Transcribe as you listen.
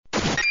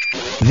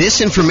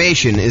This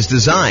information is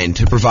designed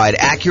to provide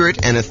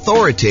accurate and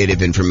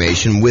authoritative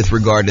information with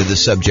regard to the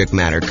subject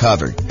matter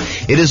covered.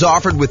 It is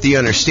offered with the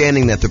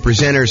understanding that the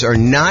presenters are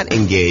not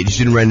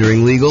engaged in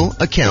rendering legal,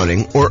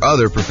 accounting, or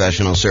other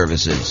professional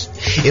services.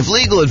 If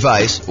legal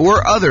advice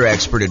or other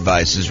expert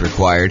advice is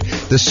required,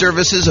 the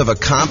services of a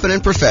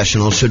competent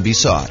professional should be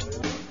sought.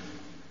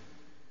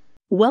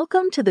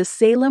 Welcome to the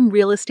Salem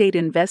Real Estate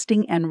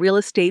Investing and Real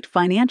Estate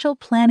Financial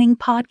Planning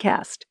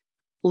Podcast.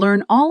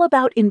 Learn all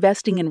about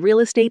investing in real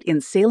estate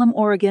in Salem,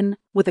 Oregon,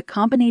 with a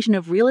combination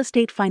of real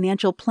estate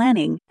financial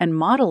planning and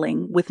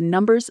modeling with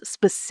numbers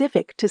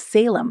specific to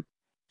Salem,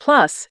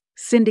 plus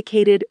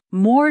syndicated,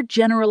 more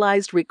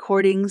generalized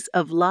recordings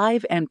of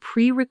live and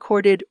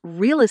pre-recorded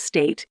real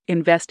estate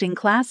investing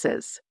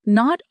classes,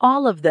 not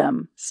all of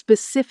them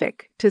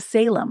specific to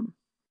Salem.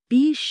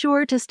 Be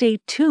sure to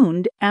stay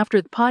tuned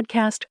after the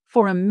podcast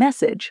for a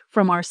message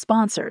from our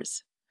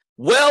sponsors.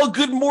 Well,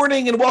 good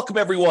morning and welcome,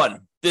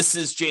 everyone. This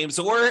is James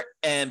Orr,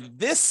 and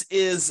this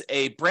is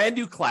a brand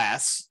new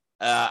class.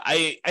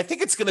 I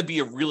think it's going to be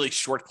a really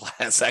short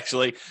class,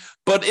 actually,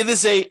 but it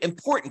is an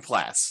important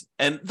class,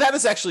 and that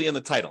is actually in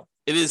the title.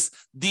 It is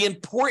the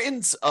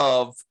importance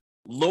of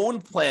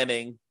loan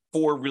planning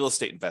for real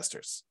estate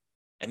investors.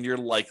 And you're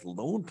like,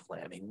 loan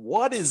planning?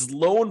 What is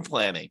loan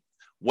planning?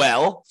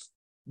 Well,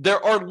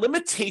 there are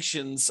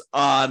limitations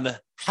on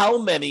how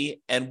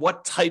many and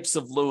what types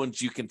of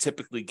loans you can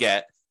typically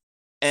get,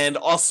 and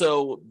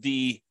also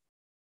the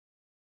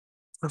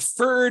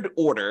preferred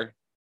order,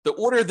 the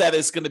order that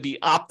is going to be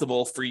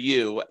optimal for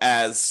you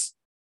as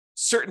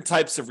certain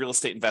types of real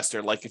estate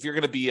investor. Like if you're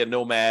going to be a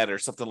nomad or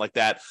something like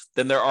that,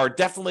 then there are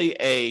definitely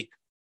a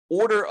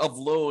order of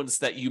loans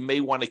that you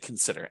may want to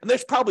consider. And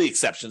there's probably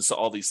exceptions to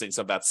all these things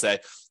I'm about to say,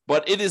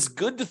 but it is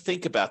good to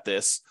think about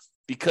this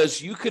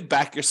because you could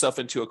back yourself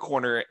into a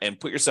corner and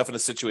put yourself in a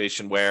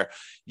situation where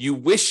you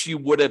wish you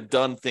would have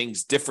done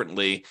things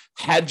differently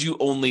had you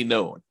only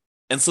known.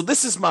 And so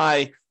this is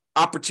my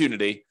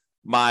opportunity,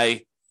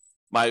 my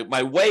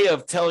way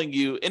of telling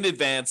you in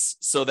advance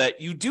so that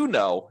you do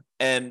know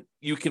and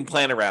you can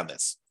plan around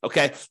this.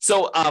 Okay.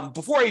 So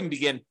before I even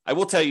begin, I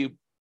will tell you,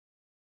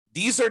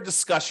 these are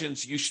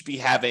discussions you should be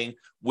having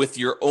with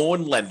your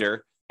own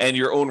lender and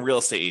your own real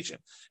estate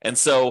agent. And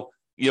so,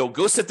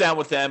 go sit down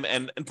with them.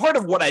 And part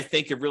of what I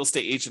think a real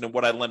estate agent and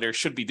what a lender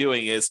should be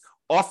doing is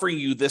offering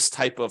you this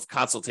type of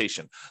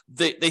consultation.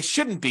 They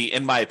shouldn't be,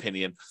 in my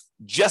opinion,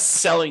 just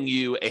selling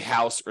you a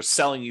house or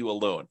selling you a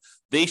loan.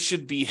 They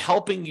should be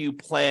helping you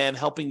plan,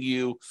 helping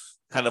you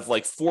kind of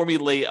like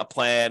formulate a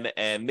plan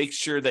and make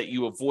sure that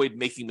you avoid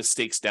making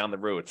mistakes down the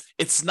road.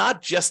 It's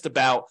not just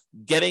about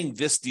getting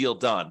this deal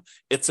done.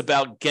 It's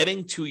about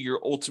getting to your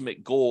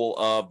ultimate goal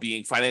of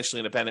being financially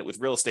independent with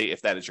real estate,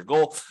 if that is your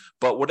goal.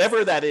 But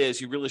whatever that is,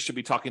 you really should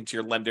be talking to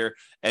your lender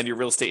and your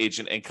real estate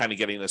agent and kind of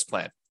getting this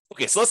plan.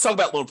 Okay, so let's talk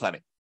about loan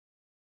planning.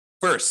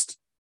 First,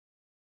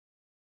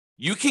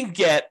 you can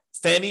get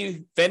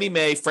Fannie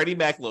Mae, Freddie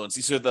Mac loans.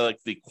 These are the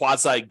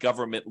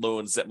quasi-government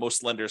loans that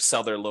most lenders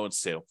sell their loans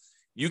to.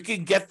 You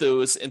can get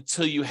those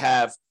until you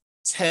have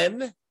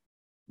 10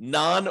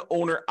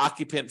 non-owner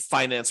occupant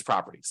finance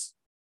properties.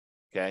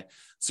 Okay,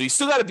 so you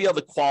still got to be able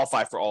to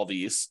qualify for all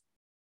these,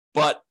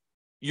 but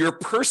your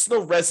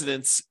personal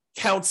residence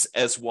counts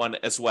as one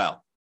as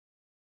well.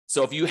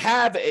 So if you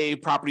have a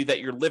property that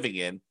you're living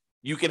in,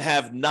 you can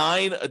have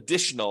 9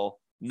 additional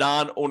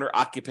non-owner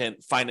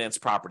occupant finance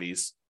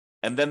properties.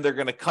 And then they're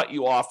going to cut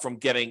you off from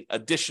getting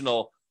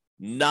additional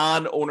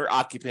non-owner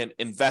occupant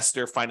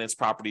investor finance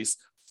properties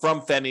from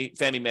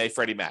Fannie Mae,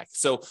 Freddie Mac.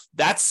 So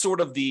that's sort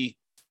of the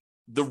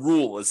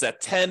rule, is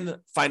that 10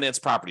 finance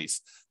properties.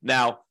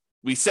 Now,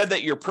 we said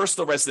that your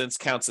personal residence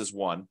counts as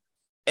one.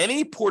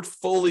 Any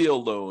portfolio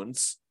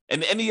loans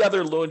and any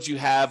other loans you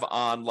have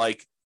on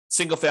like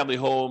single family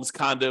homes,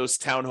 condos,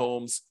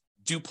 townhomes,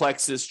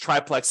 duplexes,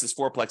 triplexes,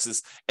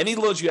 fourplexes, any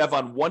loans you have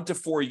on 1 to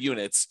 4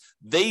 units,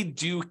 they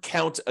do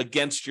count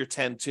against your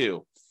 10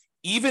 too,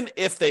 even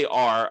if they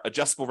are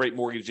adjustable rate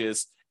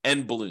mortgages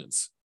and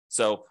balloons.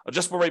 So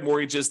adjustable rate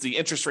mortgages, the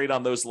interest rate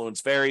on those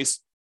loans varies.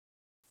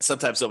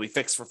 Sometimes they'll be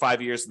fixed for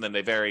 5 years and then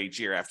they vary each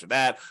year after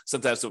that.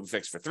 Sometimes they'll be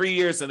fixed for 3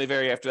 years and they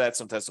vary after that.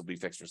 Sometimes they'll be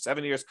fixed for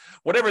 7 years,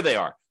 whatever they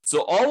are.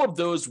 So all of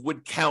those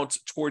would count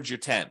towards your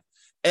 10.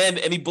 And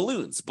any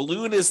balloons.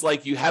 Balloon is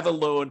like you have a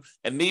loan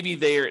and maybe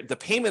the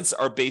payments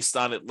are based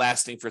on it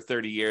lasting for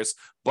 30 years,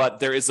 but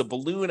there is a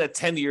balloon at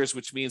 10 years,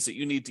 which means that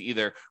you need to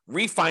either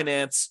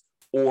refinance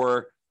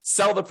or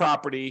sell the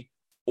property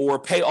or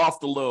pay off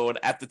the loan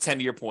at the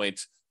 10-year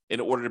point in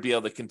order to be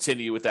able to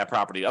continue with that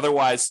property.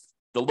 Otherwise,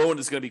 the loan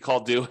is going to be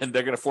called due and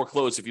they're going to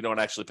foreclose if you don't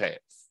actually pay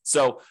it.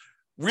 So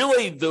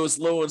really those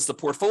loans, the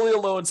portfolio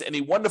loans,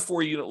 any 1 to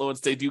 4 unit loans,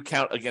 they do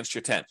count against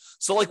your 10.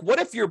 So like what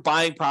if you're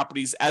buying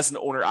properties as an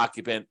owner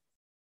occupant,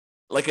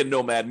 like a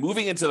nomad,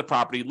 moving into the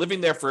property,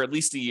 living there for at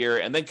least a year,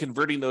 and then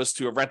converting those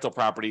to a rental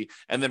property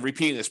and then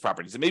repeating those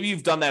properties? And maybe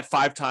you've done that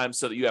 5 times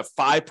so that you have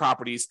 5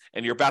 properties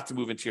and you're about to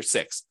move into your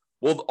 6th.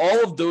 Well,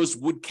 all of those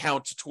would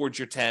count towards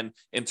your 10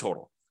 in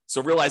total.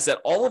 So realize that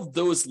all of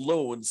those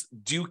loans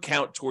do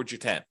count towards your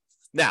 10.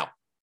 Now,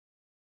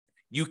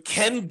 you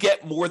can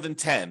get more than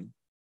 10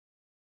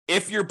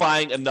 if you're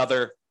buying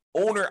another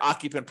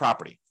owner-occupant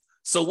property.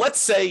 So let's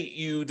say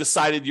you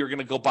decided you're going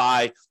to go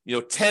buy,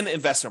 10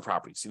 investment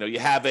properties. You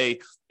have a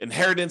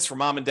inheritance from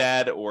mom and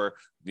dad or,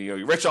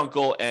 your rich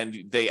uncle,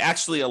 and they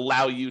actually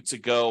allow you to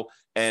go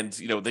and,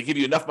 they give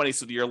you enough money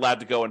so that you're allowed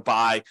to go and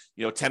buy,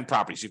 10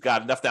 properties. You've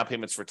got enough down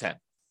payments for 10.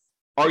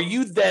 Are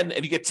you then,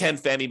 and you get 10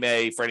 Fannie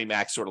Mae, Freddie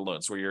Mac sort of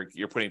loans where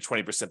you're putting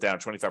 20% down,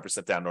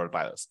 25% down in order to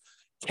buy those.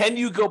 Can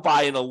you go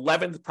buy an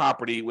 11th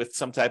property with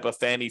some type of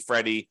Fannie,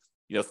 Freddie,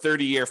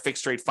 30-year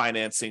fixed rate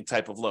financing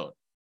type of loan?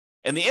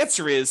 And the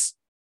answer is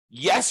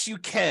yes, you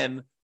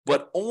can,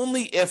 but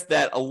only if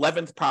that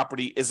 11th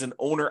property is an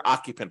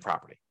owner-occupant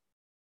property.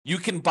 You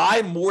can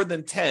buy more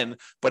than 10,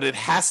 but it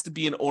has to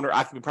be an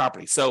owner-occupant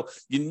property. So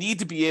you need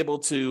to be able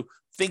to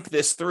think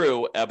this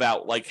through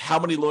about like how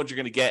many loans you're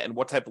going to get and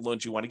what type of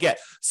loans you want to get.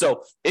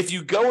 So if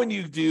you go and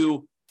you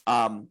do,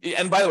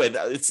 and by the way,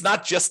 it's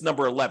not just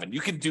number 11.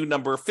 You can do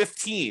number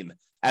 15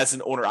 as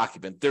an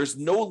owner-occupant. There's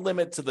no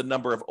limit to the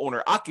number of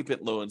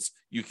owner-occupant loans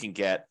you can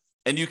get,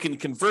 and you can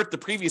convert the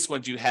previous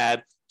ones you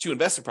had to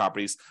investment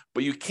properties,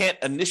 but you can't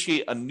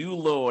initiate a new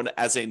loan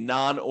as a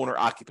non-owner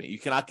occupant. You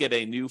cannot get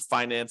a new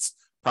finance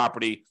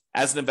property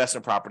as an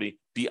investment property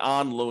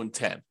beyond loan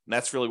 10. And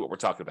that's really what we're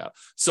talking about.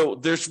 So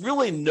there's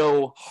really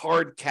no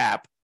hard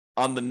cap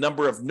on the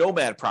number of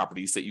nomad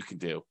properties that you can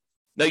do.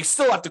 Now, you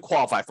still have to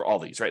qualify for all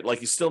these, right?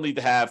 Like you still need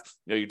to have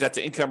your debt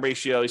to income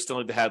ratio. You still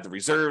need to have the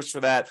reserves for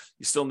that.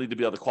 You still need to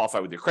be able to qualify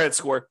with your credit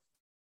score.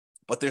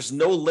 But there's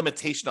no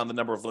limitation on the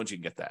number of loans you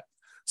can get that.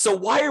 So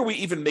why are we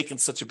even making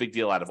such a big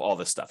deal out of all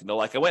this stuff?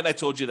 Like I went and I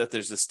told you that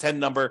there's this 10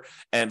 number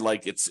and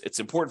like it's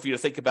important for you to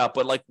think about,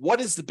 but like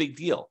what is the big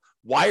deal?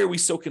 Why are we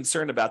so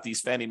concerned about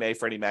these Fannie Mae,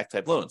 Freddie Mac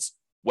type loans?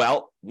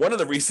 Well, one of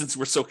the reasons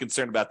we're so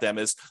concerned about them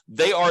is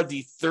they are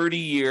the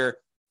 30-year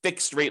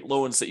fixed rate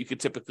loans that you could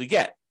typically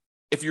get.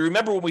 If you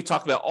remember when we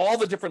talked about all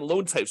the different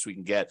loan types we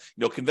can get,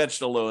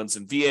 conventional loans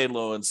and VA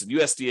loans and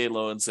USDA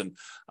loans and,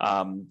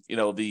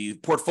 the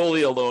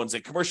portfolio loans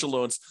and commercial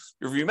loans,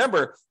 if you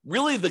remember,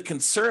 really the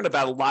concern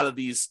about a lot of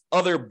these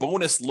other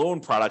bonus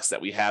loan products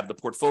that we have, the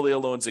portfolio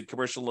loans and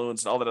commercial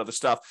loans and all that other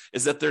stuff,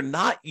 is that they're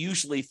not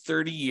usually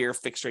 30-year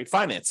fixed rate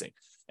financing.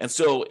 And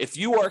so if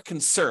you are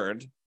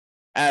concerned,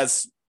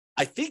 as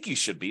I think you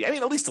should be,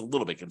 at least a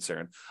little bit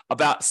concerned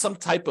about some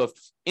type of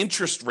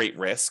interest rate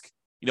risk,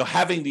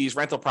 having these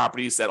rental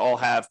properties that all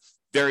have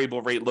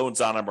variable rate loans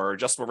on them or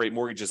adjustable rate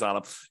mortgages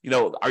on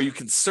them, are you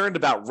concerned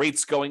about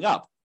rates going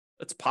up?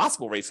 It's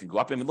possible rates can go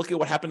up. Look at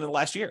what happened in the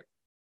last year.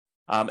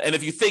 And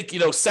if you think,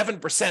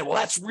 7%, well,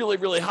 that's really,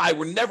 really high.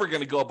 We're never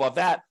going to go above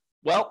that.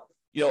 Well,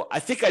 I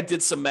think I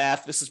did some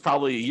math. This is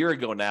probably a year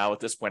ago now at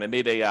this point. I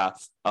made a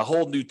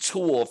whole new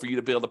tool for you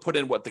to be able to put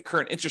in what the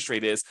current interest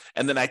rate is.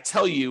 And then I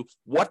tell you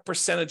what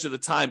percentage of the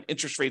time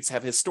interest rates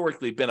have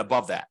historically been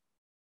above that.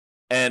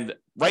 And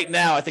right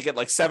now, I think at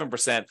like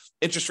 7%,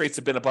 interest rates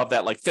have been above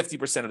that like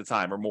 50% of the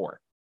time or more.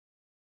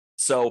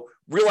 So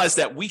realize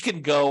that we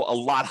can go a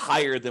lot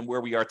higher than where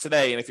we are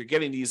today. And if you're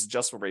getting these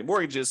adjustable rate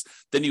mortgages,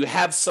 then you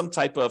have some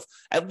type of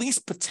at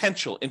least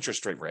potential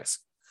interest rate risk.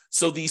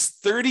 So these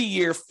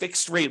 30-year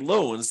fixed rate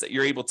loans that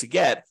you're able to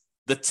get,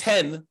 the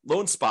 10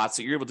 loan spots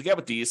that you're able to get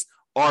with these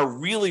are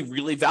really,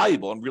 really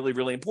valuable and really,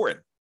 really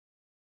important.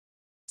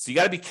 So you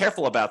got to be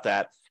careful about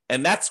that.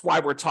 And that's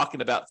why we're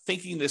talking about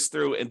thinking this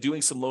through and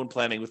doing some loan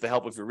planning with the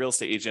help of your real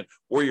estate agent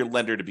or your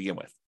lender to begin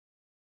with.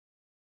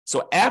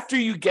 So after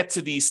you get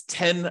to these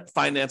 10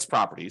 finance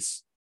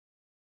properties,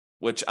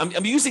 which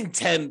I'm using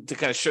 10 to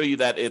kind of show you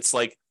that it's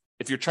like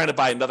if you're trying to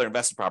buy another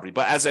investment property.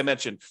 But as I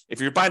mentioned, if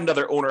you're buying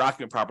another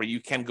owner-occupant property, you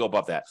can go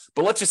above that.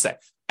 But let's just say,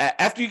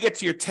 after you get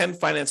to your 10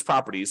 finance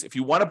properties, if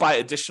you want to buy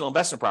additional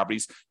investment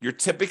properties, you're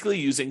typically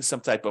using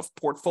some type of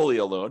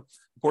portfolio loan.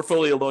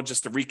 Portfolio loan,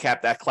 just to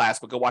recap that class,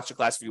 but go watch the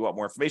class if you want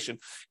more information,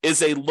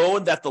 is a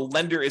loan that the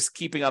lender is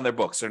keeping on their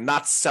books. They're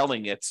not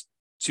selling it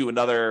to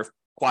another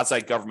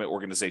quasi-government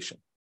organization.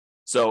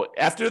 So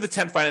after the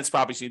 10 finance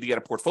properties, you need to get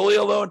a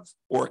portfolio loan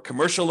or a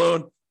commercial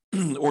loan,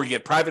 or you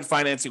get private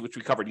financing, which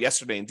we covered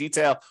yesterday in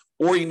detail,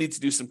 or you need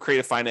to do some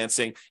creative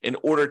financing in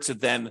order to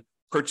then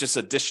purchase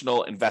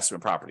additional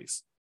investment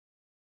properties.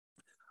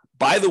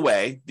 By the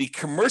way, the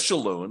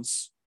commercial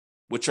loans,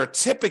 which are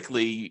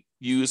typically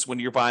used when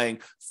you're buying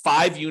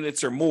 5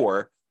 units or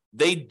more,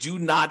 they do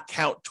not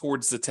count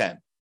towards the 10.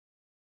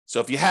 So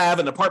if you have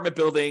an apartment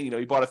building,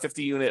 you bought a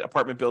 50-unit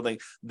apartment building,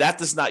 that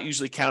does not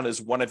usually count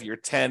as one of your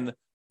 10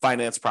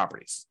 finance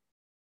properties.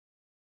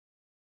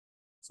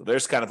 So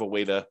there's kind of a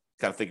way to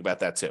kind of think about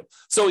that too.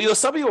 So,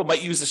 some people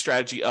might use the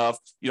strategy of,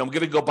 I'm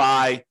going to go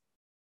buy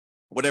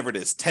whatever it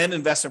is, 10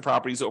 investment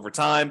properties over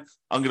time.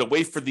 I'm going to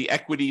wait for the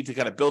equity to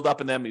kind of build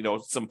up in them.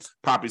 Some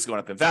properties going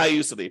up in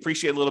value, so they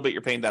appreciate a little bit.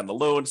 You're paying down the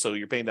loan, so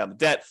you're paying down the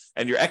debt,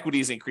 and your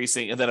equity is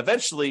increasing. And then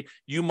eventually,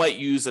 you might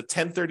use a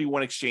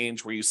 1031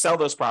 exchange where you sell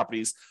those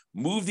properties,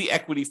 move the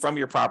equity from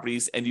your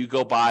properties, and you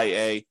go buy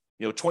a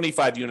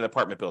 25-unit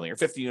apartment building or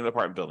 50-unit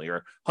apartment building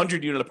or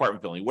 100-unit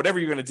apartment building, whatever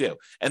you're going to do.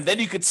 And then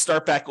you could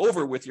start back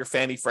over with your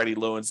Fannie Freddie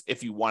loans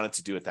if you wanted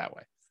to do it that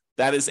way.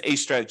 That is a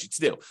strategy to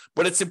do.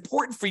 But it's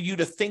important for you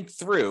to think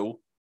through,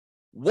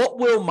 what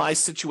will my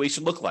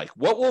situation look like?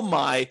 What will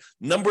my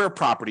number of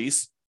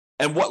properties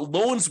and what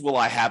loans will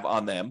I have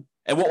on them?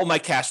 And what will my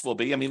cash flow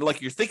be? I mean,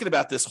 like, you're thinking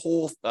about this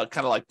whole kind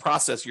of like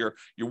process, your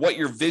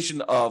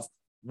vision of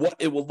what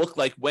it will look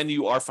like when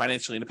you are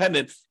financially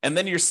independent. And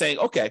then you're saying,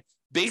 okay,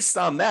 based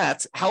on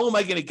that, how am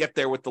I going to get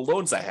there with the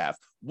loans I have?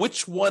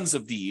 Which ones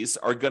of these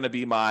are going to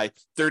be my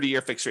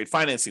 30-year fixed rate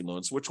financing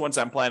loans? Which ones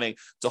I'm planning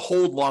to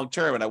hold long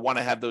term? And I want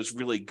to have those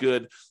really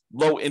good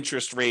low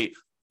interest rate,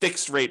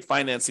 fixed rate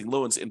financing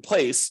loans in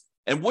place.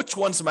 And which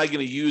ones am I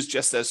going to use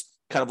just as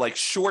kind of like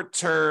short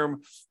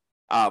term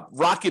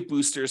rocket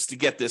boosters to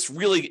get this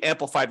really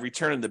amplified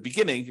return in the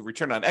beginning,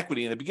 return on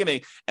equity in the beginning,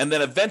 and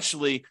then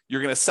eventually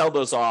you're going to sell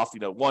those off,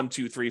 1,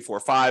 2, 3, 4,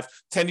 5,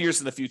 10 years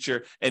in the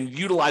future, and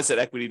utilize that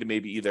equity to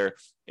maybe either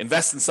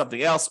invest in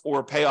something else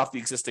or pay off the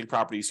existing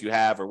properties you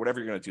have or whatever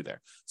you're going to do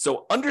there.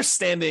 So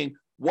understanding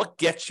what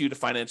gets you to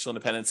financial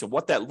independence and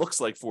what that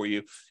looks like for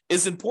you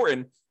is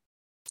important.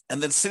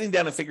 And then sitting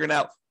down and figuring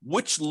out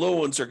which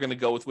loans are going to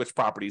go with which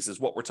properties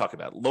is what we're talking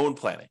about. Loan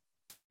planning.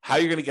 How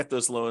you're going to get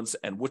those loans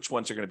and which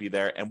ones are going to be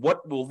there and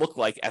what will look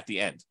like at the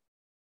end.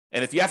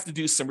 And if you have to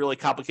do some really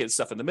complicated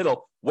stuff in the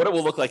middle, what it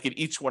will look like in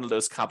each one of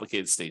those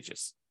complicated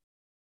stages.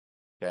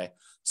 Okay.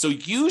 So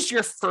use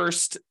your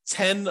first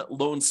 10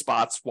 loan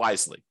spots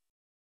wisely.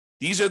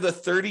 These are the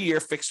 30-year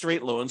fixed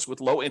rate loans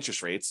with low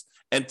interest rates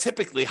and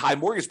typically high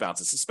mortgage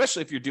balances,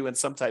 especially if you're doing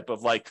some type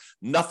of like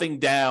nothing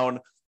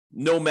down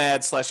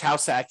nomad /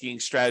 house hacking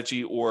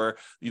strategy, or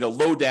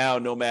low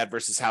down nomad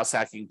versus house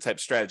hacking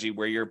type strategy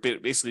where you're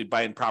basically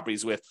buying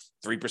properties with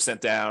 3%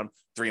 down,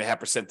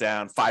 3.5%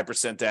 down,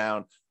 5%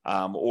 down,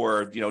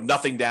 or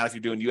nothing down if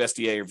you're doing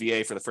USDA or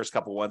VA for the first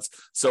couple ones.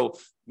 So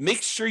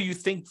make sure you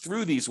think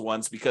through these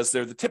ones because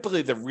they're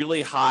typically the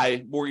really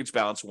high mortgage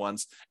balance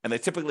ones, and they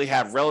typically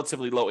have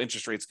relatively low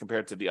interest rates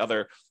compared to the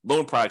other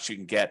loan products you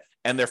can get,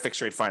 and they're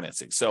fixed rate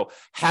financing. So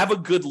have a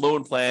good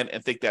loan plan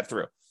and think that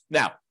through.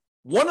 Now,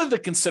 one of the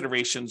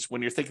considerations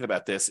when you're thinking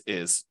about this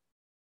is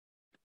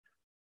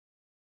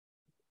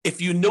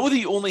if you know that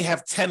you only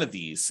have 10 of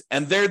these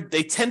and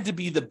they tend to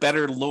be the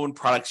better loan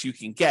products you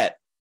can get,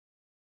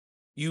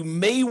 you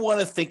may want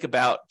to think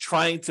about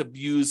trying to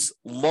use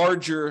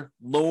larger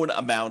loan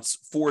amounts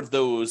for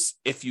those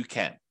if you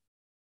can.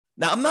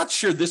 Now, I'm not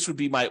sure this would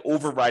be my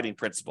overriding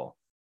principle,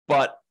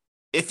 but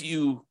if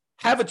you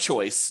have a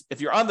choice, if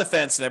you're on the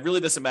fence and it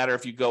really doesn't matter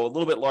if you go a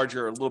little bit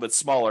larger or a little bit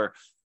smaller,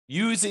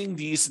 using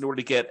these in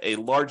order to get a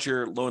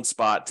larger loan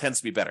spot tends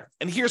to be better.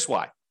 And here's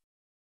why.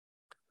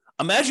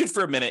 Imagine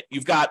for a minute,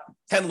 you've got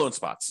 10 loan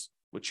spots,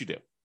 which you do.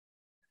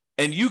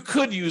 And you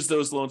could use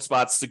those loan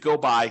spots to go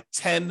buy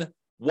 10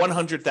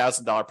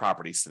 $100,000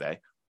 properties today.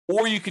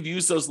 Or you could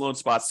use those loan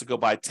spots to go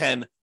buy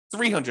 10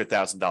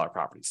 $300,000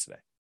 properties today.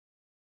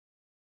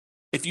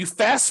 If you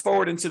fast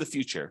forward into the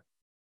future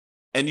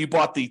and you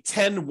bought the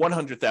 10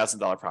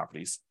 $100,000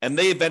 properties and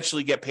they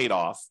eventually get paid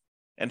off,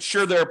 and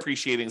sure, they're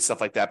appreciating and stuff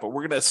like that, but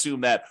we're going to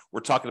assume that we're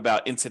talking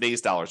about in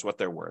today's dollars, what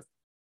they're worth.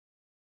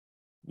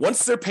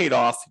 Once they're paid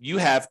off, you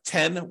have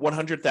 10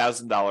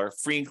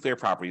 $100,000 free and clear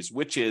properties,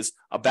 which is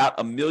about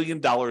 $1 million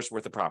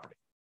worth of property.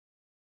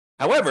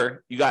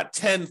 However, you got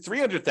 10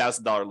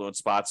 $300,000 loan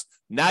spots.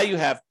 Now you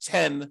have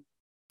 10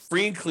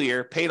 free and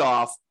clear, paid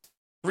off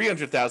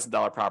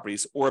 $300,000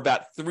 properties, or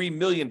about $3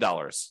 million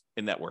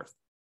in net worth.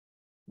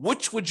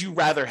 Which would you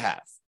rather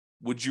have?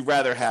 Would you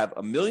rather have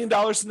 $1 million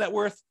in net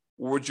worth?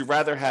 Or would you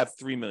rather have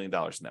 $3 million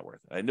in net worth?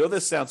 I know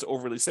this sounds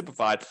overly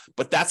simplified,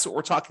 but that's what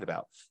we're talking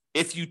about.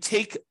 If you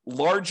take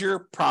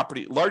larger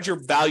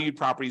valued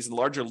properties and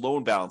larger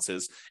loan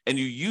balances, and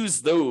you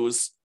use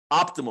those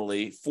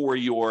optimally for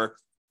your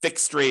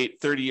fixed rate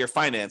 30-year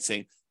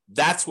financing,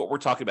 that's what we're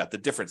talking about. The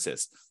difference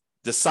is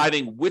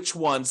deciding which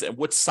ones and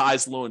which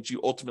size loans you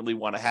ultimately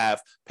want to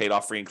have paid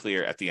off free and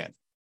clear at the end.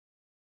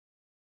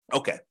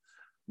 Okay,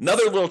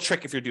 another little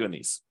trick if you're doing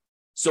these.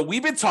 So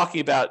we've been talking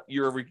about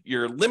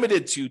you're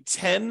limited to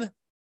 10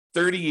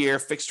 30-year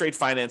fixed rate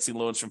financing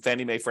loans from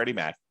Fannie Mae, Freddie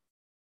Mac.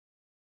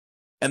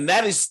 And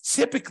that is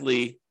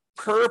typically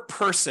per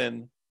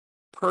person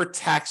per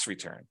tax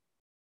return.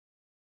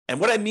 And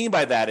what I mean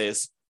by that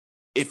is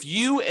if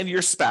you and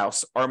your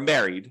spouse are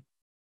married,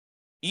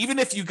 even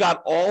if you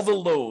got all the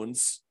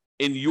loans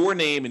in your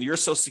name and your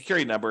social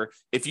security number,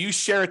 if you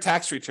share a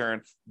tax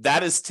return,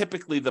 that is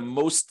typically the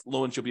most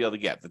loans you'll be able to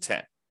get, the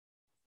 10.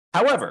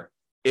 However,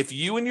 if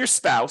you and your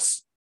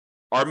spouse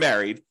are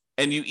married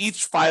and you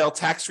each file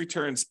tax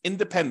returns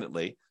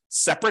independently,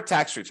 separate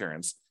tax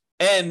returns,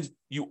 and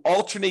you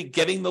alternate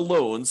getting the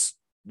loans,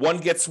 one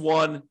gets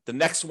one, the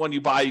next one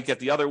you buy, you get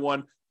the other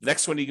one, the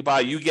next one you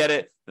buy, you get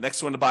it, the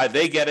next one to buy,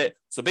 they get it.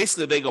 So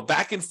basically they go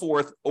back and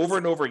forth over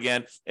and over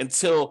again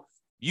until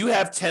you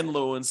have 10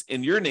 loans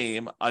in your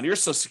name on your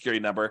social security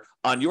number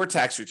on your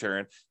tax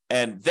return,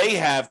 and they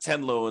have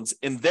 10 loans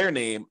in their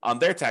name on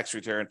their tax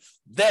return.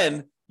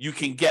 Then you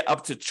can get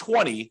up to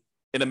 20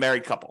 in a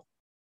married couple.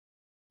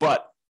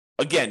 But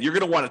again, you're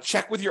going to want to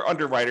check with your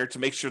underwriter to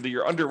make sure that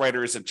your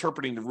underwriter is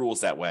interpreting the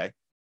rules that way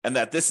and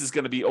that this is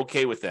going to be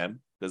okay with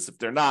them. Because if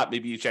they're not,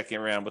 maybe you check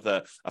around with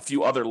a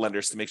few other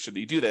lenders to make sure that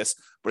you do this.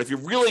 But if you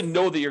really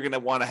know that you're going to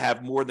want to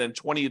have more than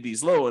 20 of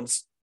these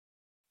loans,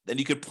 then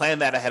you could plan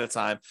that ahead of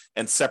time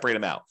and separate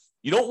them out.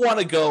 You don't want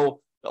to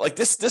go like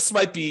this. This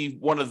might be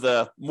one of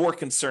the more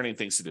concerning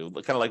things to do,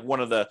 kind of like one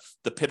of the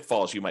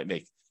pitfalls you might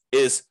make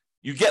is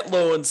you get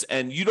loans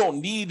and you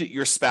don't need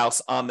your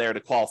spouse on there to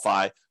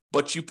qualify,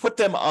 but you put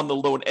them on the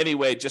loan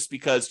anyway, just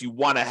because you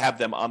want to have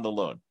them on the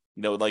loan.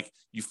 Like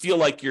you feel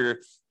like you're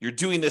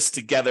doing this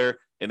together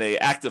in an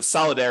act of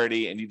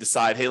solidarity, and you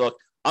decide, hey, look,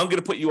 I'm going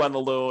to put you on the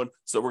loan,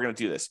 so we're going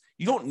to do this.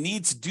 You don't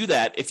need to do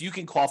that if you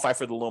can qualify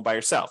for the loan by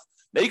yourself.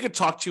 Now, you could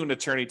talk to an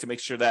attorney to make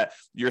sure that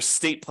your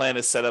estate plan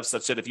is set up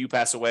such that if you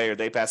pass away or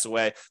they pass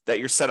away, that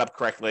you're set up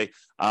correctly.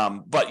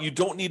 But you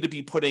don't need to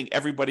be putting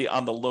everybody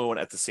on the loan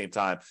at the same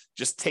time.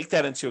 Just take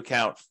that into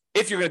account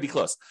if you're going to be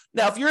close.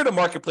 Now, if you're in a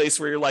marketplace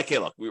where you're like, hey,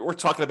 look, we're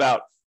talking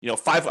about,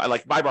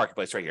 like my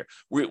marketplace right here.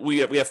 We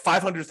have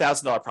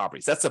 $500,000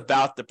 properties. That's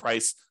about the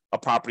price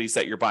of properties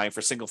that you're buying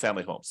for single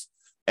family homes.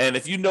 And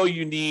if you know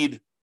you need,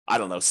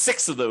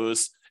 6 of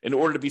those in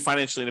order to be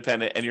financially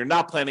independent, and you're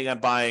not planning on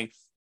buying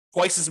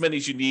twice as many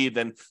as you need,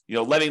 then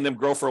letting them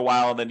grow for a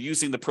while and then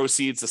using the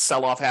proceeds to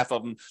sell off half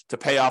of them to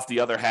pay off the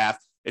other half.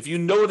 If you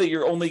know that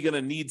you're only going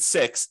to need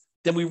 6,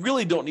 then we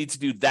really don't need to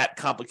do that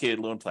complicated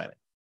loan planning.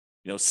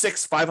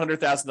 6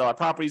 $500,000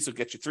 properties will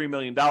get you $3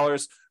 million.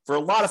 For a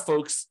lot of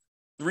folks,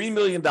 $3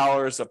 million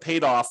of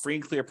paid off free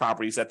and clear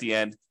properties at the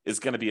end is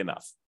going to be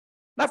enough.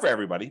 Not for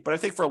everybody, but I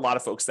think for a lot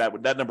of folks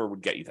that number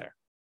would get you there.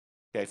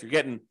 Okay, if you're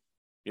getting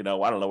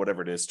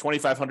whatever it is,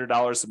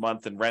 $2,500 a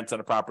month in rent on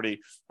a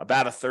property,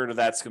 about a third of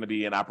that's going to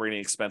be in operating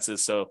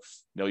expenses. So,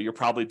 you're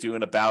probably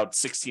doing about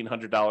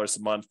 $1,600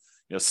 a month.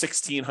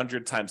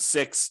 1,600 times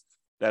 6,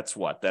 that's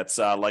what? That's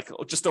like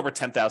just over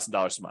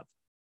 $10,000 a month,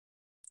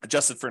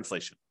 adjusted for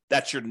inflation.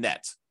 That's your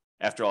net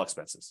after all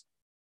expenses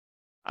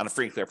on a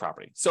free and clear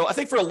property. So I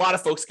think for a lot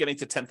of folks, getting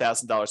to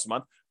 $10,000 a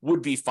month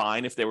would be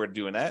fine if they were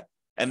doing that.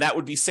 And that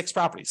would be 6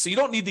 properties. So you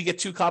don't need to get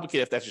too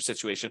complicated if that's your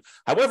situation.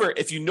 However,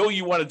 if you know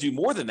you want to do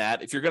more than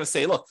that, if you're going to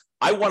say, look,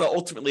 I want to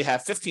ultimately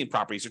have 15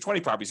 properties or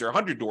 20 properties or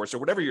 100 doors or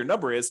whatever your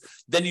number is,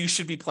 then you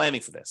should be planning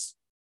for this.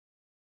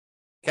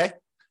 Okay?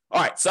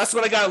 All right. So that's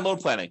what I got on loan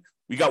planning.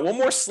 We got one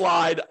more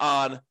slide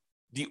on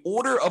the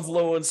order of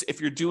loans if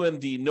you're doing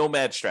the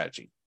nomad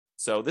strategy.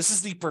 So this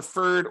is the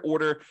preferred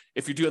order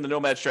if you're doing the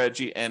nomad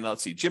strategy. And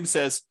let's see, Jim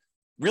says,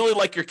 really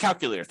like your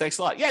calculator. Thanks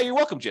a lot. Yeah, you're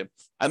welcome, Jim.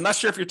 I'm not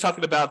sure if you're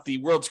talking about the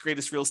world's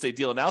greatest real estate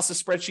deal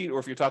analysis spreadsheet or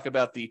if you're talking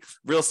about the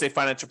real estate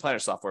financial planner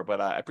software, but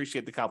I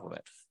appreciate the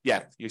compliment.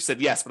 Yeah, you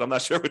said yes, but I'm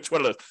not sure which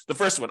one of those. The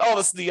first one. Oh,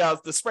 this is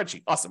the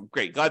spreadsheet. Awesome.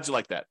 Great. Glad you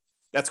like that.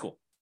 That's cool.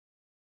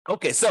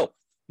 Okay, so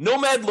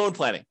nomad loan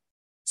planning.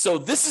 So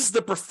this is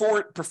the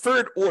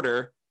preferred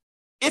order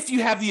if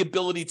you have the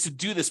ability to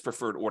do this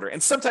preferred order.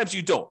 And sometimes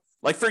you don't.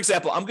 Like, for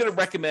example, I'm going to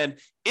recommend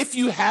if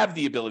you have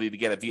the ability to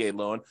get a VA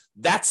loan,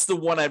 that's the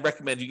one I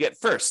recommend you get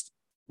first.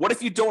 What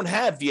if you don't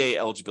have VA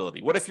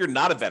eligibility? What if you're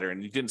not a veteran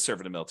and you didn't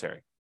serve in the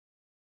military?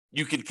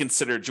 You could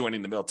consider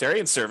joining the military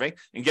and serving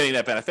and getting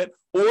that benefit.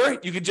 Or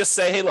you could just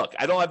say, hey, look,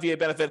 I don't have VA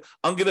benefit.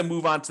 I'm going to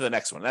move on to the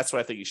next one. That's what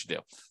I think you should do.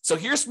 So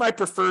here's my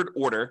preferred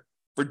order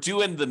for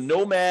doing the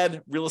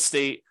nomad real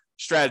estate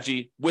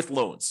strategy with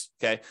loans.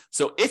 Okay.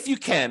 So if you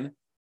can,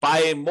 buy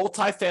a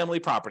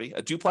multifamily property,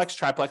 a duplex,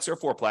 triplex, or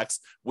fourplex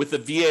with a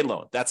VA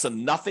loan. That's a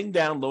nothing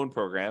down loan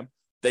program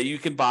that you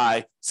can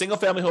buy single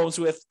family homes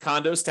with,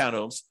 condos,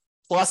 townhomes.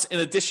 Plus, in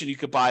addition, you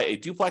could buy a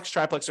duplex,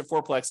 triplex, or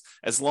fourplex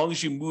as long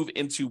as you move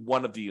into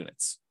one of the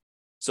units.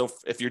 So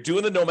if you're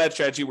doing the nomad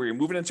strategy where you're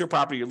moving into a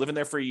property, you're living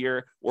there for a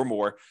year or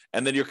more,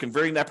 and then you're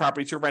converting that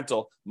property to a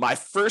rental, my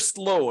first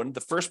loan,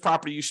 the first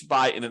property you should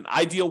buy in an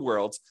ideal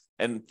world,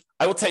 and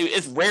I will tell you,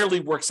 it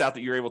rarely works out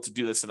that you're able to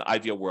do this in an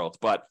ideal world,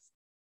 but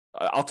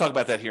I'll talk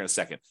about that here in a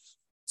second.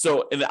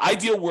 So in the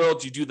ideal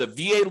world, you do the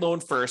VA loan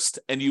first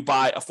and you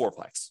buy a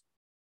fourplex.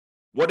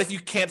 What if you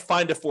can't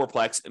find a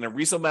fourplex in a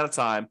reasonable amount of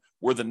time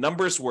where the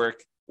numbers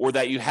work or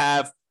that you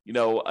have,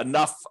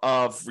 enough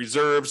of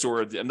reserves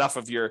or enough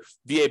of your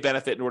VA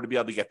benefit in order to be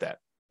able to get that?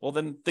 Well,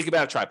 then think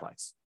about a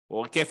triplex.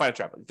 Well, you can't find a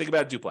triplex. Think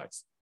about a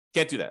duplex.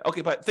 Can't do that.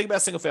 Okay, but think about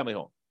a single family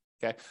home.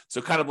 Okay.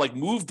 So kind of like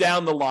move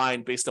down the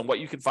line based on what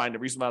you can find in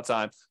a reasonable amount of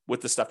time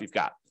with the stuff you've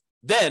got.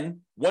 Then,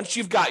 once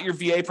you've got your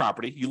VA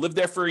property, you live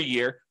there for a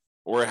year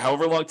or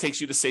however long it takes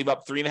you to save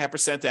up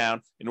 3.5%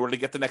 down in order to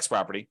get the next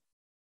property.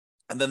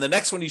 And then the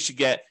next one you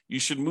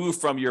should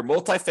move from your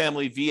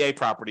multifamily VA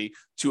property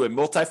to a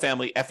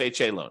multifamily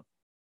FHA loan.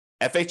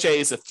 FHA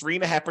is a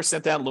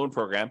 3.5% down loan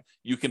program.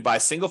 You can buy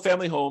single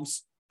family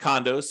homes,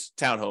 condos,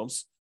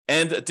 townhomes,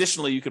 and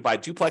additionally, you could buy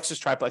duplexes,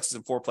 triplexes,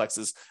 and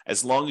fourplexes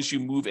as long as you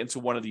move into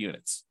one of the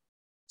units.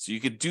 So you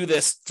could do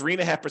this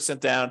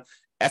 3.5% down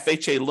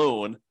FHA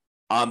loan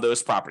on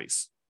those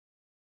properties.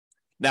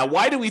 Now,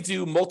 why do we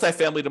do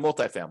multifamily to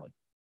multifamily?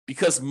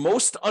 Because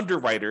most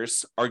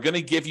underwriters are going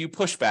to give you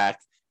pushback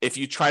if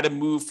you try to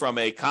move from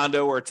a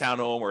condo or a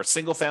townhome or a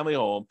single family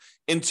home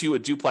into a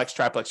duplex,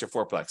 triplex, or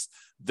fourplex.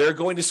 They're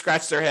going to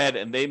scratch their head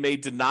and they may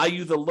deny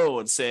you the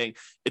loan saying,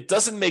 it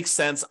doesn't make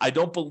sense. I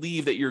don't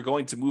believe that you're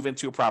going to move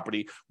into a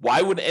property.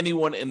 Why would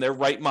anyone in their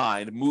right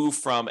mind move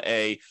from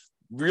a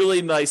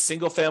really nice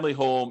single family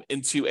home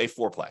into a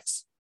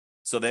fourplex?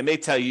 So they may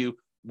tell you,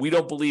 we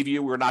don't believe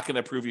you. We're not going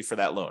to approve you for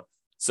that loan.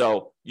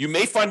 So you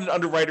may find an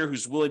underwriter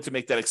who's willing to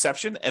make that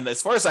exception. And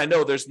as far as I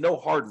know, there's no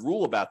hard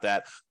rule about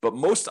that. But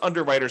most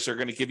underwriters are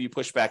going to give you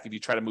pushback if you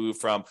try to move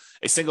from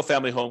a single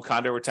family home,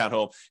 condo, or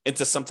townhome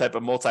into some type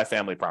of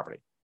multifamily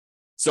property.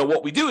 So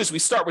what we do is we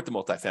start with the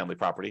multifamily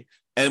property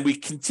and we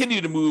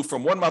continue to move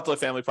from one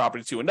multifamily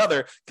property to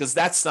another because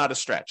that's not a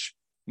stretch.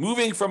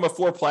 Moving from a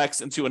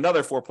fourplex into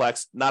another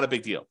fourplex, not a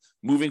big deal.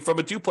 Moving from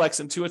a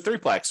duplex into a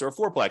threeplex or a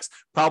fourplex,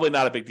 probably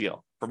not a big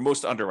deal for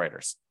most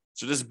underwriters.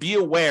 So just be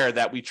aware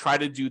that we try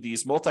to do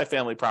these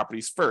multifamily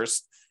properties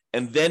first,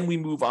 and then we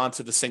move on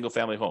to the single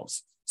family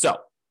homes. So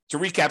to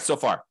recap so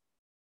far,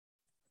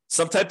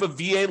 some type of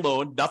VA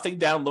loan, nothing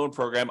down loan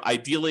program,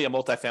 ideally a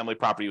multifamily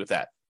property with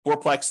that.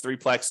 Fourplex,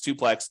 threeplex,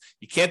 twoplex.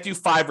 You can't do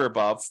 5 or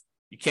above.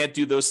 You can't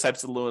do those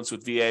types of loans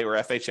with VA or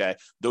FHA.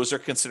 Those are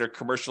considered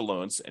commercial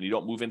loans, and you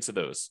don't move into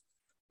those.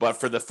 But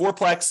for the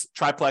fourplex,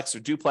 triplex, or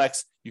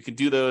duplex, you can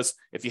do those.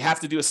 If you have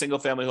to do a single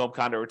family home,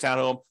 condo, or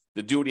townhome,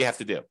 then do what you have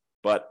to do.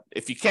 But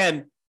if you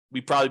can,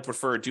 we probably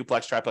prefer a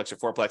duplex, triplex, or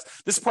fourplex.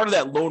 This is part of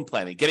that loan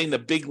planning, getting the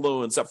big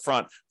loans up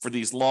front for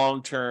these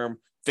long-term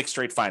fixed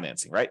rate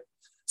financing, right?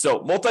 So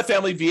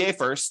multifamily VA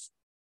first,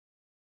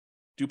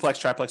 duplex,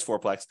 triplex,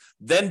 fourplex,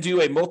 then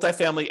do a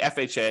multifamily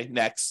FHA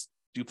next,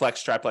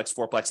 duplex, triplex,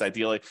 fourplex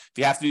ideally. If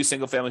you have to do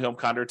single family home,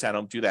 condo, or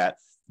townhome, do that.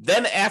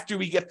 Then after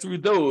we get through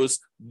those,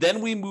 then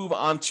we move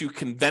on to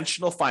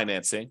conventional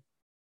financing,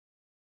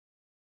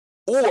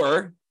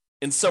 or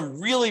in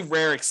some really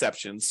rare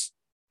exceptions,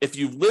 if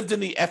you've lived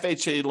in the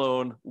FHA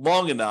loan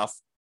long enough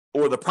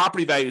or the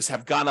property values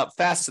have gone up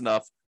fast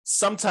enough,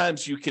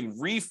 sometimes you can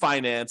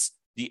refinance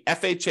the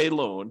FHA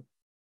loan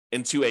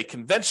into a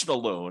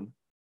conventional loan,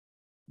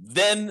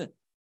 then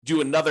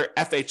do another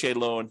FHA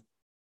loan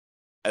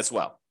as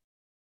well.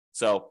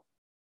 So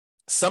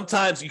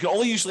sometimes you can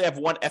only usually have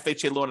one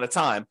FHA loan at a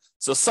time.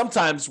 So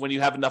sometimes when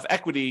you have enough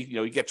equity,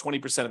 you get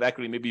 20% of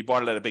equity, maybe you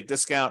bought it at a big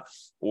discount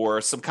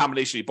or some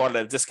combination, you bought it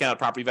at a discount,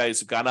 property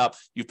values have gone up,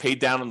 you paid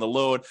down on the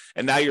loan,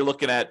 and now you're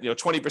looking at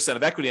 20%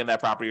 of equity in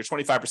that property or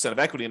 25% of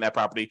equity in that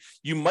property.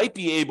 You might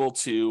be able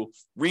to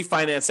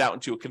refinance out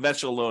into a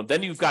conventional loan.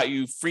 Then you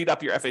freed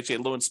up your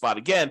FHA loan spot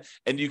again,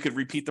 and you could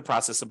repeat the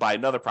process and buy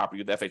another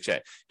property with FHA.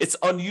 It's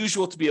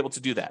unusual to be able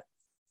to do that.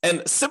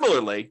 And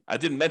similarly, I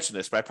didn't mention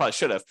this, but I probably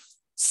should have.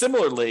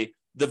 Similarly,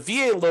 the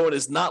VA loan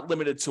is not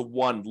limited to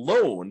one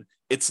loan.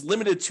 It's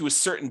limited to a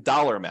certain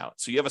dollar amount.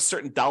 So you have a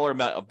certain dollar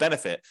amount of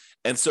benefit.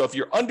 And so if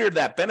you're under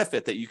that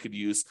benefit that you could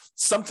use,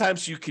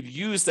 sometimes you could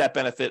use that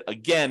benefit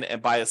again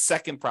and buy a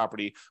second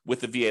property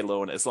with the VA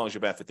loan as long as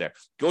your benefit there.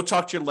 Go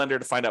talk to your lender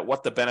to find out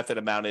what the benefit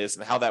amount is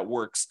and how that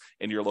works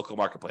in your local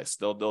marketplace.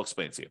 They'll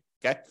explain it to you.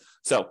 Okay.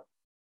 So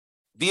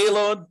VA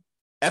loan,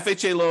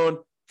 FHA loan,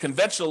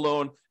 conventional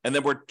loan, and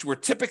then we're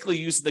typically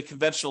using the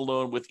conventional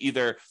loan with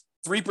either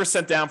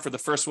 3% down for the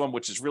first one,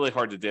 which is really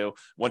hard to do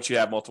once you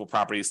have multiple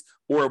properties,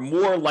 or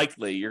more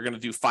likely you're going to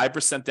do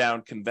 5%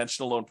 down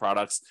conventional loan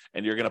products,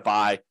 and you're going to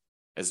buy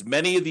as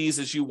many of these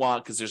as you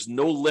want because there's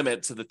no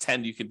limit to the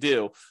 10 you can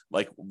do.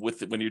 Like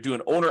when you're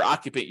doing owner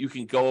occupant, you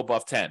can go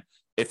above 10.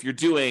 If you're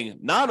doing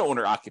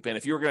non-owner occupant,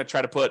 if you were going to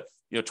try to put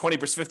 20%,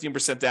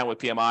 15% down with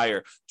PMI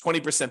or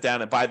 20%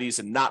 down and buy these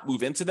and not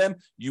move into them,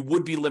 you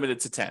would be limited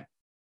to 10.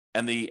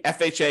 And the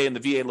FHA and the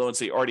VA loans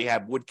that you already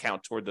have would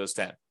count toward those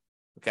 10.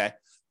 Okay.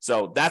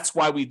 So that's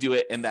why we do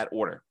it in that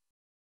order.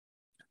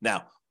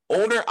 Now,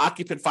 owner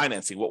occupant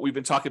financing, what we've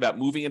been talking about,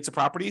 moving into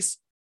properties,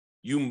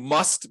 you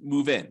must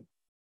move in.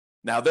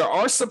 Now, there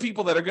are some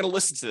people that are going to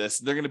listen to this.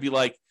 And they're going to be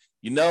like,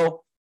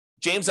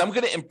 James, I'm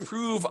going to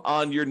improve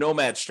on your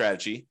nomad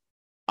strategy.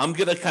 I'm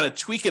going to kind of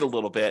tweak it a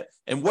little bit.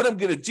 And what I'm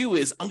going to do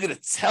is I'm going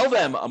to tell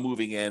them I'm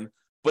moving in.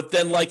 But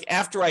then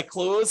after I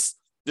close,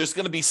 there's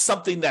going to be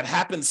something that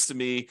happens to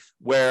me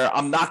where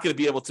I'm not going to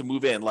be able to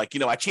move in.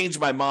 I changed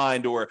my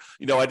mind, or,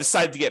 I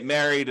decided to get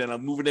married and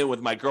I'm moving in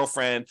with my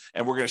girlfriend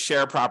and we're going to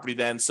share a property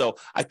then. So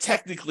I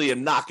technically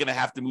am not going to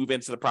have to move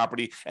into the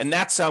property. And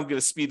that's how I'm going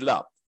to speed it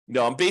up.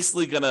 I'm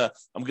basically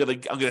I'm going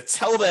to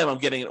tell them I'm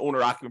getting an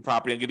owner occupant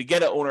property. I'm going to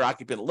get an owner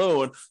occupant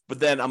loan,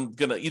 but then I'm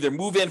going to either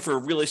move in for a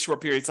really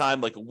short period of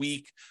time, like a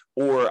week,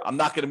 or I'm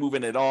not going to move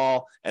in at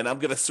all. And I'm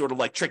going to sort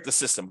of trick the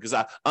system because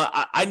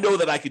I know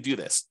that I could do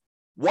this.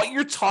 What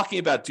you're talking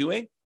about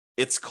doing,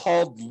 it's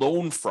called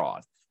loan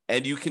fraud,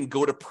 and you can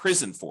go to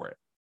prison for it.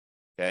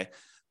 Okay.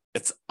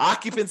 It's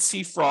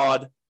occupancy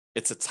fraud.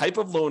 It's a type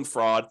of loan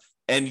fraud.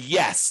 And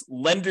yes,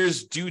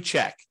 lenders do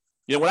check.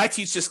 When I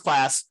teach this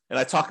class and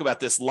I talk about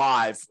this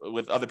live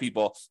with other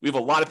people, we have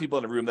a lot of people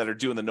in the room that are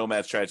doing the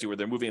nomad strategy where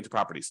they're moving into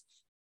properties.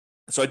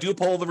 So I do a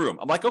poll of the room.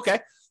 I'm like, okay,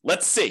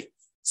 let's see.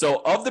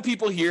 So of the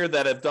people here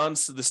that have done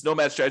this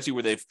nomad strategy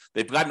where they've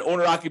got an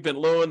owner-occupant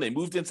loan, they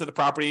moved into the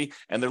property,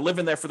 and they're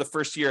living there for the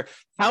first year,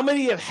 how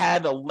many have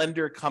had a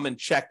lender come and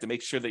check to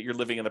make sure that you're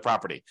living in the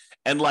property?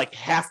 And like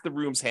half the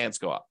room's hands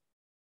go up.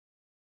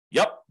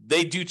 Yep,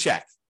 they do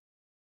check.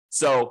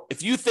 So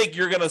if you think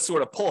you're going to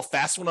sort of pull a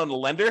fast one on the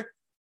lender,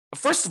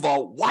 first of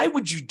all, why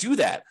would you do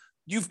that?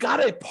 You've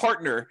got a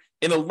partner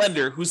in a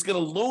lender who's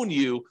going to loan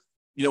you,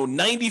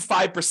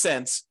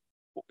 95%,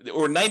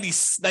 or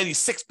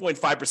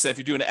 96.5% if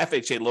you're doing an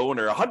FHA loan,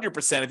 or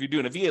 100% if you're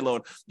doing a VA loan.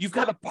 You've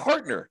got a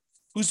partner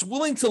who's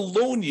willing to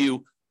loan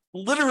you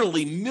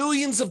literally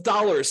millions of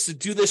dollars to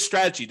do this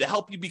strategy to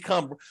help you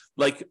become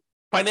like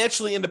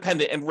financially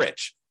independent and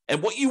rich.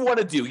 And what you want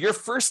to do, your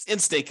first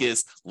instinct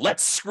is,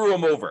 let's screw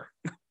them over.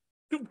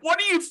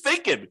 What are you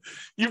thinking?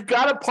 You've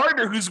got a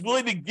partner who's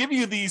willing to give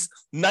you these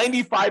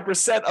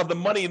 95% of the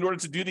money in order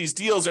to do these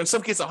deals, or in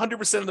some cases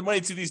 100% of the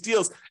money to do these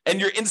deals, and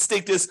your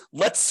instinct is,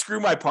 let's screw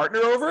my partner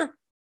over?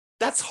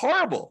 That's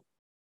horrible.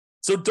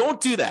 So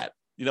don't do that.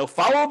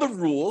 Follow the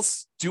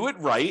rules, do it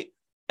right,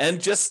 and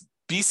just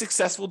be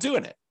successful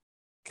doing it.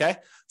 Okay?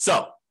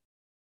 So,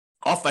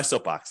 off my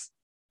soapbox.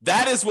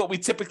 That is what we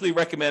typically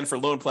recommend for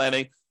loan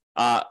planning.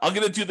 I'm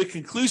going to do the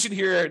conclusion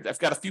here. I've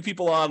got a few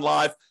people on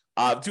live.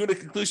 Doing a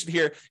conclusion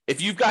here.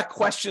 If you've got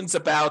questions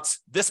about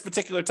this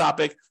particular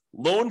topic,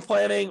 loan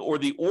planning, or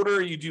the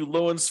order you do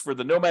loans for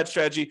the nomad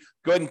strategy,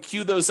 go ahead and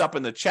queue those up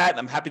in the chat, and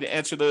I'm happy to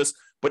answer those.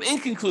 But in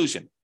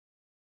conclusion,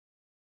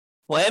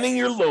 planning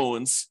your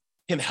loans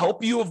can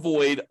help you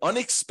avoid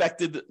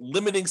unexpected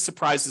limiting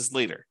surprises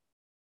later.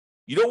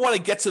 You don't want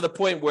to get to the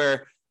point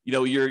where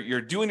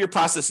you're doing your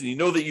process and you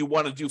know that you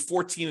want to do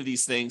 14 of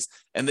these things,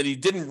 and then you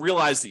didn't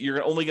realize that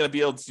you're only going to be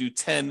able to do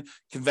 10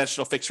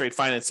 conventional fixed rate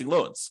financing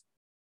loans.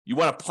 You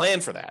want to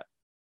plan for that,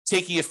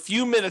 taking a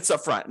few minutes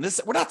up front. And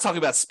this, we're not talking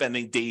about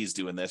spending days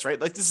doing this,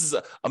 right? Like, this is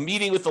a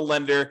meeting with the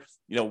lender,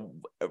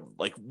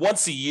 like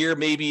once a year,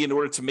 maybe, in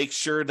order to make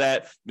sure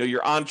that,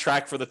 you're on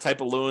track for the type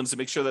of loans, and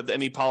make sure that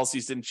any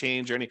policies didn't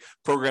change or any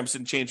programs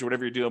didn't change or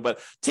whatever you're doing. But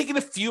taking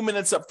a few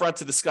minutes up front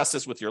to discuss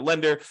this with your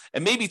lender,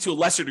 and maybe to a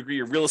lesser degree,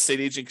 your real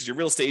estate agent, because your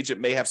real estate agent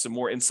may have some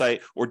more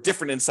insight or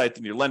different insight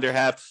than your lender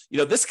have.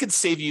 This could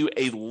save you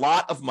a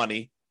lot of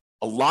money,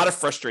 a lot of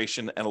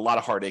frustration, and a lot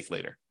of heartache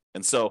later.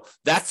 And so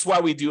that's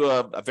why we do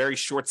a very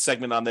short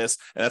segment on this.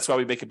 And that's why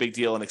we make a big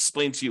deal and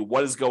explain to you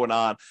what is going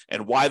on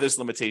and why there's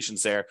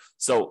limitations there.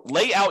 So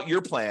lay out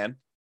your plan,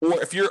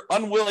 or if you're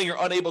unwilling or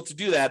unable to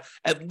do that,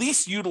 at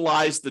least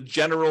utilize the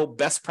general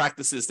best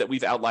practices that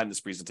we've outlined in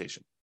this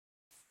presentation.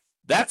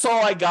 That's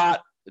all I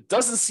got. It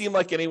doesn't seem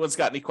like anyone's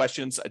got any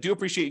questions. I do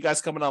appreciate you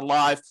guys coming on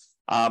live.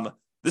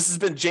 This has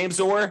been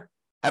James Orr.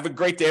 Have a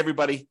great day,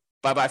 everybody.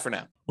 Bye-bye for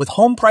now. With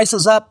home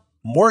prices up,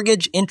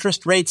 mortgage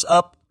interest rates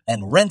up,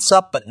 and rents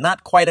up but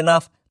not quite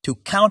enough to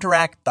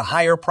counteract the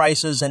higher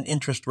prices and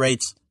interest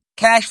rates,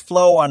 cash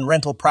flow on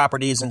rental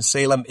properties in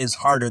Salem is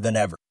harder than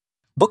ever.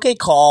 Book a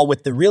call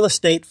with the Real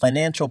Estate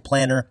Financial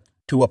Planner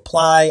to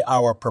apply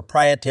our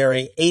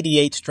proprietary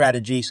 88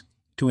 strategies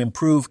to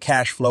improve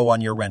cash flow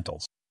on your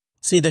rentals.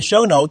 See the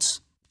show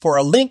notes for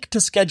a link to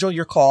schedule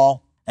your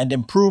call and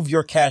improve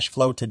your cash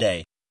flow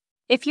today.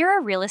 If you're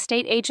a real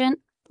estate agent,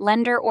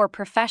 lender, or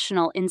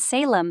professional in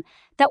Salem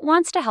that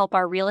wants to help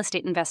our real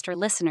estate investor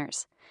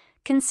listeners,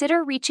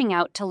 consider reaching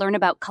out to learn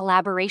about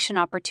collaboration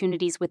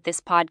opportunities with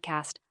this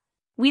podcast.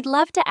 We'd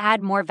love to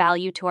add more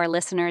value to our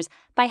listeners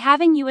by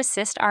having you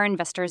assist our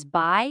investors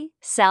buy,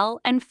 sell,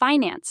 and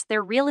finance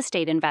their real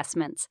estate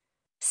investments.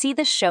 See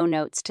the show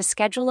notes to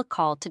schedule a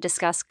call to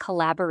discuss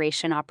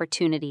collaboration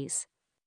opportunities.